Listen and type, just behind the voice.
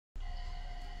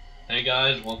Hey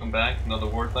guys, welcome back. Another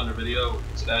War Thunder video.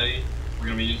 Today, we're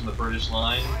going to be using the British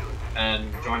line, and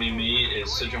joining me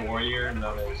is Sigil Warrior,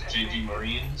 known as JG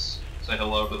Marines. Say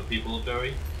hello to the people of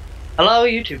Joey. Hello,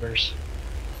 YouTubers.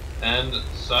 And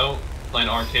so, playing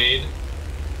arcade.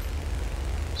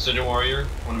 Sigil Warrior,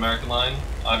 one American line.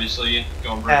 Obviously,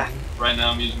 going Britain. Right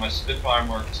now, I'm using my Spitfire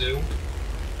Mark II,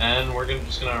 and we're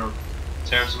just gonna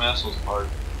tear some assholes apart.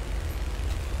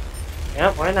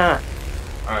 Yep, why not?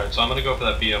 Alright, so I'm gonna go for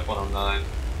that BF-109.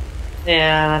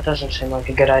 Yeah, that doesn't seem like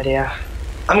a good idea.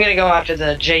 I'm gonna go after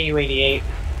the JU-88.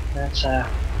 That's,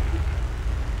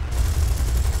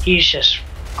 he's just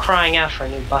crying out for a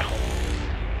new butthole.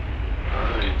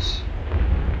 Alright.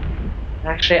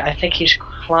 Actually, I think he's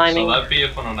climbing... So that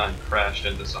BF-109 crashed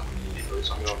into something immediately,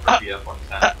 so I'm going for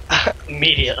BF-110.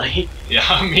 Immediately.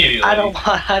 Yeah, immediately.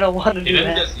 I don't want to do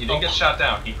that. He didn't get shot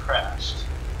down, he crashed.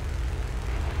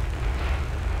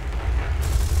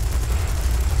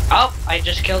 Oh, I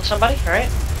just killed somebody, alright.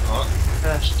 Oh.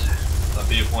 First. That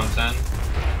BF-110.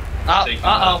 Oh, Taking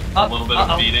a little bit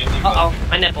of beating.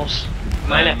 My nipples.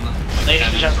 My nipples. Ladies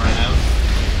and gentlemen.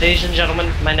 Ladies and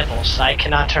gentlemen, my nipples. I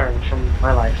cannot turn from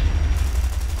my life.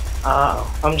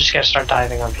 I'm just gonna start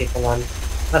diving on people then.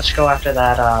 Let's go after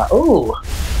that, ooh!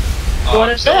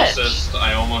 What is this? Assist.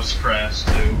 I almost crashed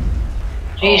too.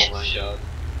 Jesus. Oh my god.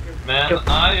 Man,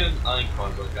 I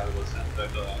gotta listen to that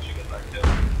I actually get that kill.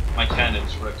 My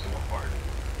cannons ripped him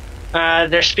apart.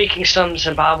 They're speaking some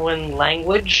Zimbabwean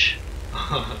language.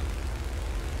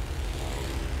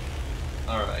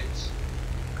 Alright.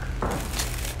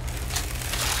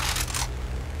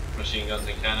 Machine guns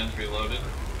and cannons reloaded.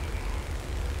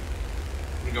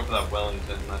 I'm gonna go for that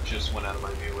Wellington that just went out of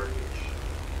my view range.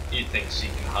 He thinks he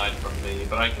can hide from me,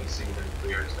 but I can see him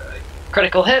clear as day.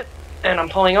 Critical hit, and I'm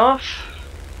pulling off.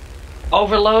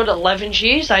 Overload 11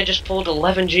 Gs. I just pulled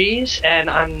 11 Gs, and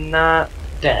I'm not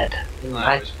dead.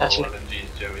 I always pull 11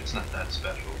 Gs, Joey. It's not that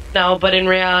special. No, but in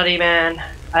reality, man,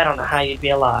 I don't know how you'd be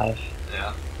alive.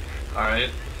 Yeah. Alright.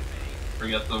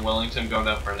 Forget the Wellington, going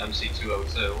down for an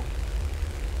MC-202.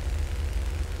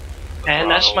 And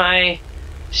that's my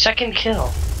second kill.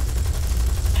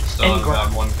 Still haven't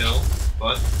gotten one kill,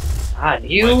 but God,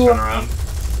 you... might turn around.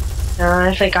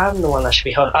 I think I'm the one that should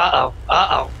be hooked.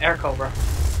 Uh-oh, Air Cobra.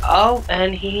 Oh,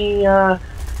 and he,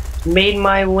 made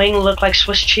my wing look like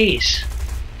Swiss cheese.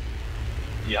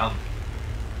 Yum.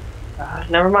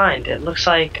 Never mind. It looks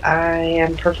like I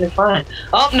am perfectly fine.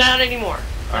 Oh, not anymore.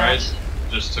 Alright,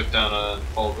 just took down a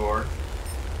full gore.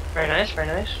 Very nice, very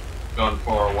nice. Going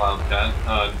for a Wildcat.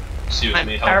 Excuse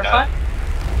me, terrified?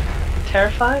 Hellcat.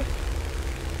 Terrified?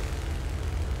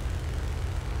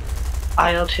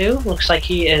 IL-2 looks like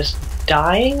he is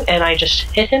dying, and I just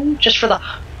hit him just for the...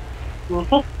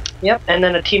 Yep, and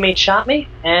then a teammate shot me,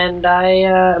 and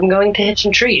I'm going to hit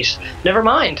some trees. Never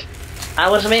mind. That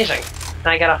was amazing.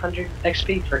 I got 100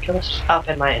 XP for killing up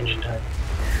in my engine time.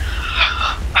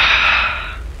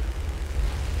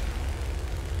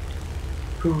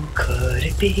 Who could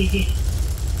it be?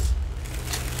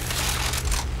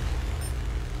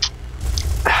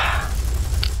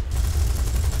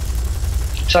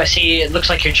 So I see it looks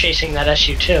like you're chasing that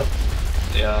SU-2.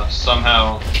 Yeah,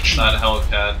 somehow that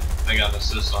Hellcat, I got an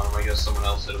assist on him. I guess someone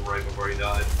else hit him right before he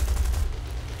died.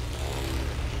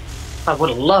 I would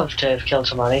have loved to have killed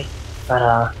somebody,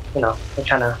 but you know, they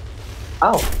kind of...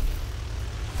 Oh.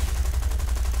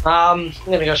 I'm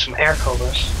gonna go some Air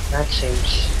Cobras. That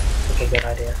seems like a good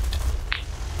idea.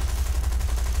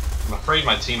 I'm afraid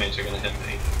my teammates are gonna hit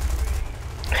me.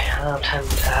 Yeah, that'll tend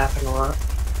to happen a lot.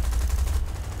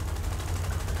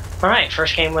 Alright,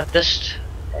 first game with this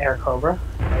Air Cobra.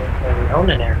 We own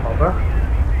an Air Cobra.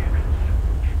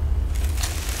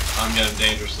 I'm getting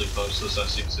dangerously close to this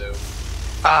SC2.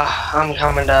 I'm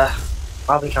coming to...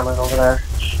 I'll be coming over there.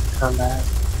 Combat.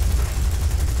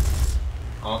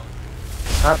 Oh.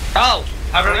 Oh!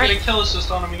 How did I get a kill assist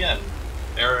on him again?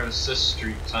 Air assist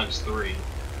streak times 3.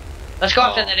 Let's go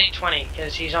after that 820,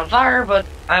 because he's on fire, but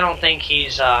I don't think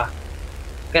he's,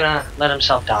 gonna let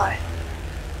himself die.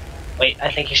 Wait,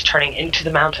 I think he's turning into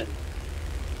the mountain.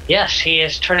 Yes, he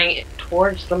is turning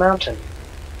towards the mountain.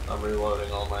 I'm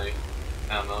reloading all my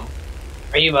ammo.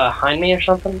 Are you behind me or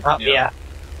something? Oh, Yeah.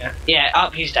 Yeah,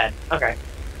 he's dead. Okay.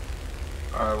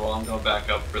 Alright, well, I'm going back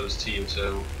up for this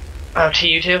TU2. Oh,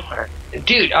 TU2? Alright.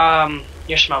 Dude,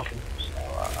 you're smoking.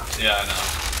 So, yeah, I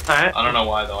know. Alright. I don't know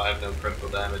why, though. I have no critical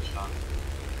damage on.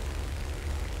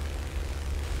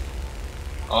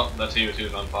 Oh, that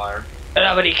TU2's on fire.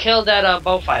 No, but he killed that,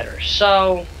 bow fighter,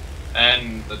 so...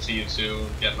 And the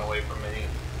TU2 getting away from me.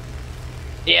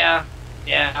 Yeah.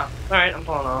 Alright, I'm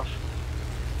pulling off.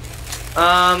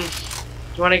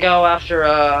 You want to go after,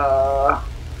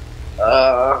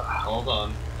 Hold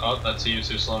on. Oh, that's you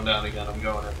two slowing down again. I'm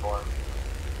going in for him.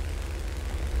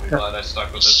 I'm glad I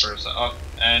stuck with it for a second. Oh,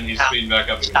 and he's speeding back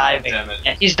up again. Diving. Damn it.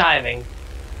 Yeah, he's diving.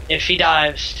 If he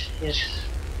dives, he's...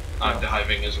 I'm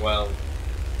diving as well.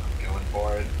 I'm going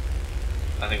for it.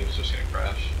 I think it's just gonna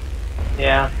crash.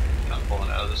 Yeah. I'm pulling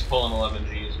out of this. Pulling 11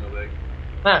 G is no big.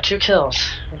 Wow, 2 kills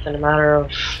within a matter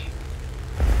of...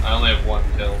 I only have 1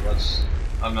 kill.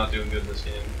 I'm not doing good this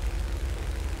game.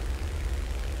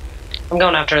 I'm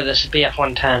going after this BF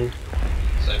 110.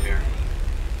 Same here.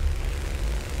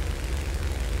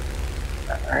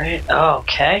 Alright,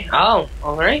 okay. Oh,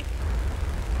 alright.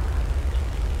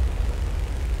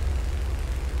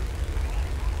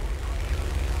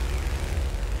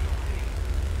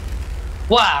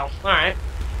 Wow, alright.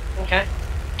 Okay.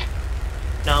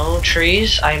 No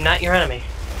trees, I am not your enemy.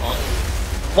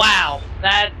 Oh. Wow,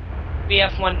 that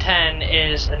BF 110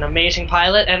 is an amazing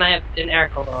pilot, and I have an air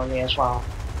cover on me as well.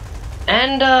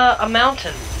 And a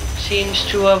mountain seems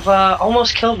to have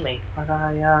almost killed me, but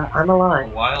I'm A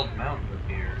alive. wild mountain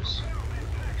appears.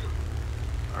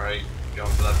 Alright,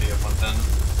 going for that BF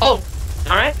 110. Oh,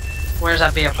 alright. Where's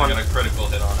that BF I 1? got a critical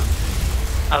hit on him.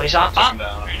 Oh, he's on. Took him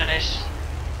down. Very nice.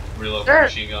 Reload There- my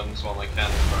machine guns while my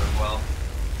cannons burn as well.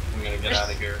 I'm gonna get out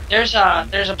of here. There's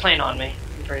a plane on me,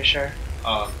 I'm pretty sure.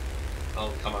 I'm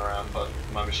coming around, but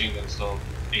my machine gun's still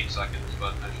 8 seconds,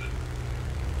 but I should.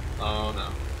 Oh no.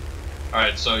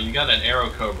 Alright, so you got an arrow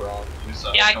cobra on you,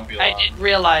 so Yeah, don't be I alarmed. did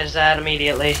realize that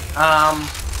immediately.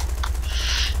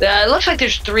 It looks like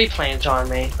there's 3 planes on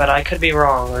me, but I could be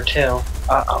wrong, or 2.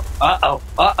 Uh-oh, uh-oh,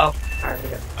 uh-oh. Alright, we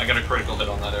go. I got a critical hit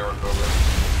on that arrow cobra.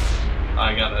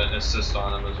 I got an assist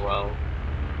on him as well.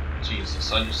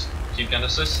 Jesus, I just keep getting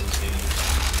assists in this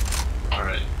game.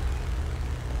 Alright.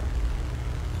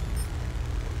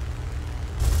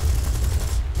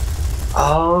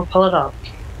 Oh, pull it up.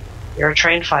 You're a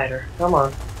trained fighter. Come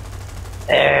on.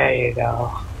 There you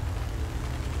go.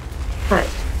 Right.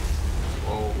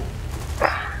 Whoa.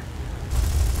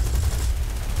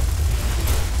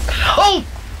 Oh!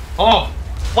 Oh!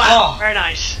 Wow, Oh! very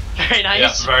nice. Very nice.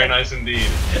 Yes, very nice indeed.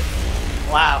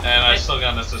 Wow. And I still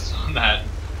got an assist on that.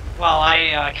 Well,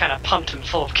 I kind of pumped him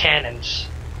full of cannons.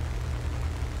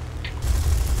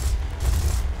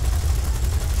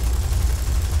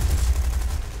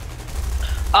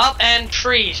 Up and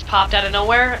trees popped out of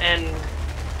nowhere, and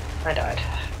I died.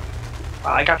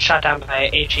 Well, I got shot down by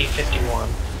HE-51.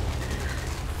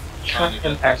 Trying to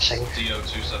get Embarrassing.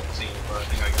 DO-217, but I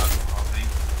think I got him off me.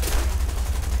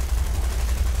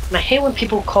 And I hate when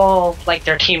people call like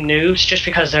their team noobs just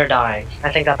because they're dying.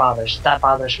 I think that bothers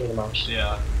me the most.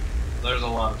 Yeah. There's a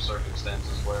lot of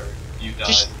circumstances where you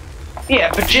died.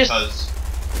 Yeah, but just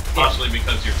Partially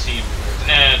because your team moved,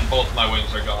 and both my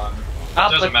wings are gone.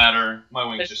 Doesn't matter, my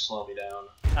wings just slow me down.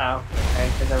 Oh, okay,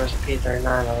 because there was a P-39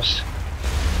 I was...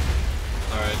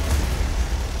 Alright.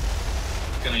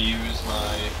 Gonna use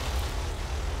my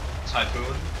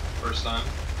Typhoon, first time.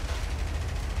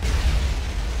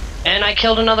 And I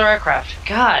killed another aircraft.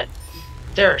 God,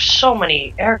 there are so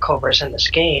many air cobras in this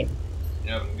game.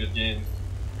 Yep, good game.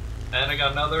 And I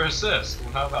got another assist,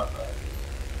 how about that?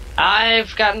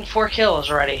 I've gotten 4 kills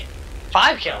already.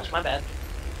 5 kills, my bad.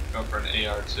 Go for an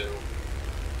AR-2.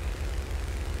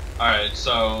 Alright,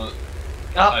 so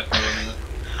Oh. Typhoon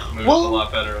moves Whoa. a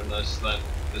lot better in this than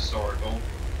historical.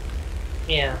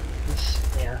 Yeah,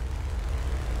 yeah.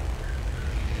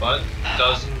 But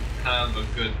doesn't have a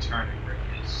good turning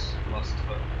radius. Must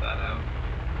put that out.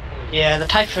 Yeah, the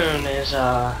Typhoon is,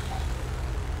 Oh,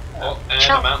 and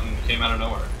Chop. a mountain came out of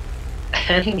nowhere.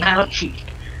 and mountain.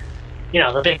 You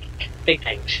know, the big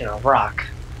things, you know, rock.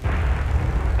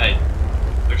 Hey,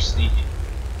 they're sneaky.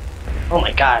 Oh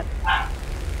my god.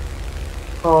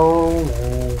 Oh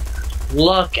no.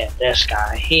 Look at this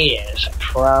guy. He is a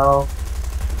pro.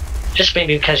 Just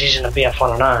maybe because he's in a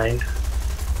BF-109.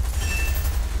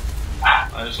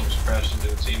 I just almost crashed into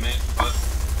a teammate, but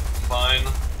fine.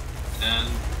 And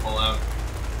pull out.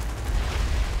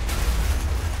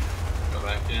 Go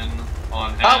back in.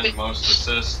 On hand, most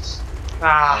assists.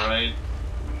 Ah. Alright.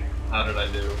 How did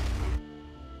I do?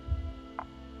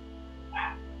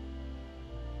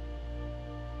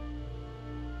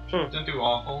 Didn't do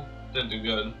awful. Didn't do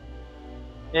good.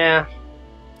 Yeah.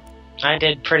 I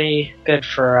did pretty good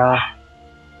for a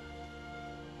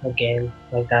game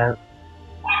like that.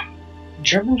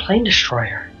 German plane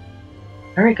destroyer.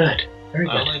 Very good. Very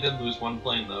I good. only did lose 1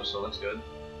 plane though, so that's good.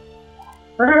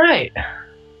 Alright.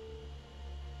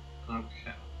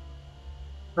 Okay.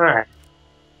 Alright.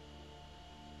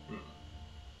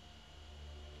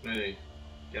 Hey,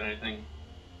 get anything?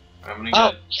 I'm gonna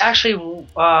Oh, get. actually,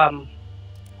 wow.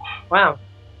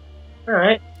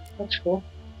 Alright. That's cool.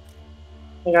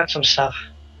 I got some stuff.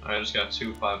 I just got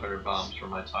 2 500 bombs for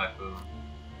my Typhoon.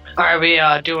 Are we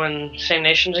doing same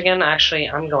nations again? Actually,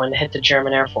 I'm going to hit the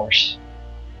German Air Force.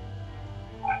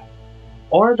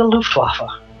 Or the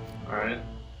Luftwaffe. Alright.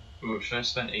 Ooh, should I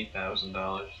spend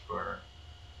 $8,000 for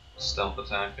stealth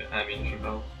attack ammunition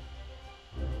belt?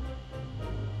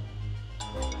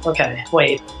 Okay,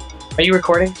 wait. Are you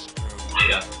recording?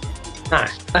 Yeah.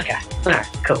 Alright, okay. Alright,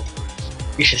 cool.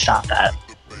 You should stop that.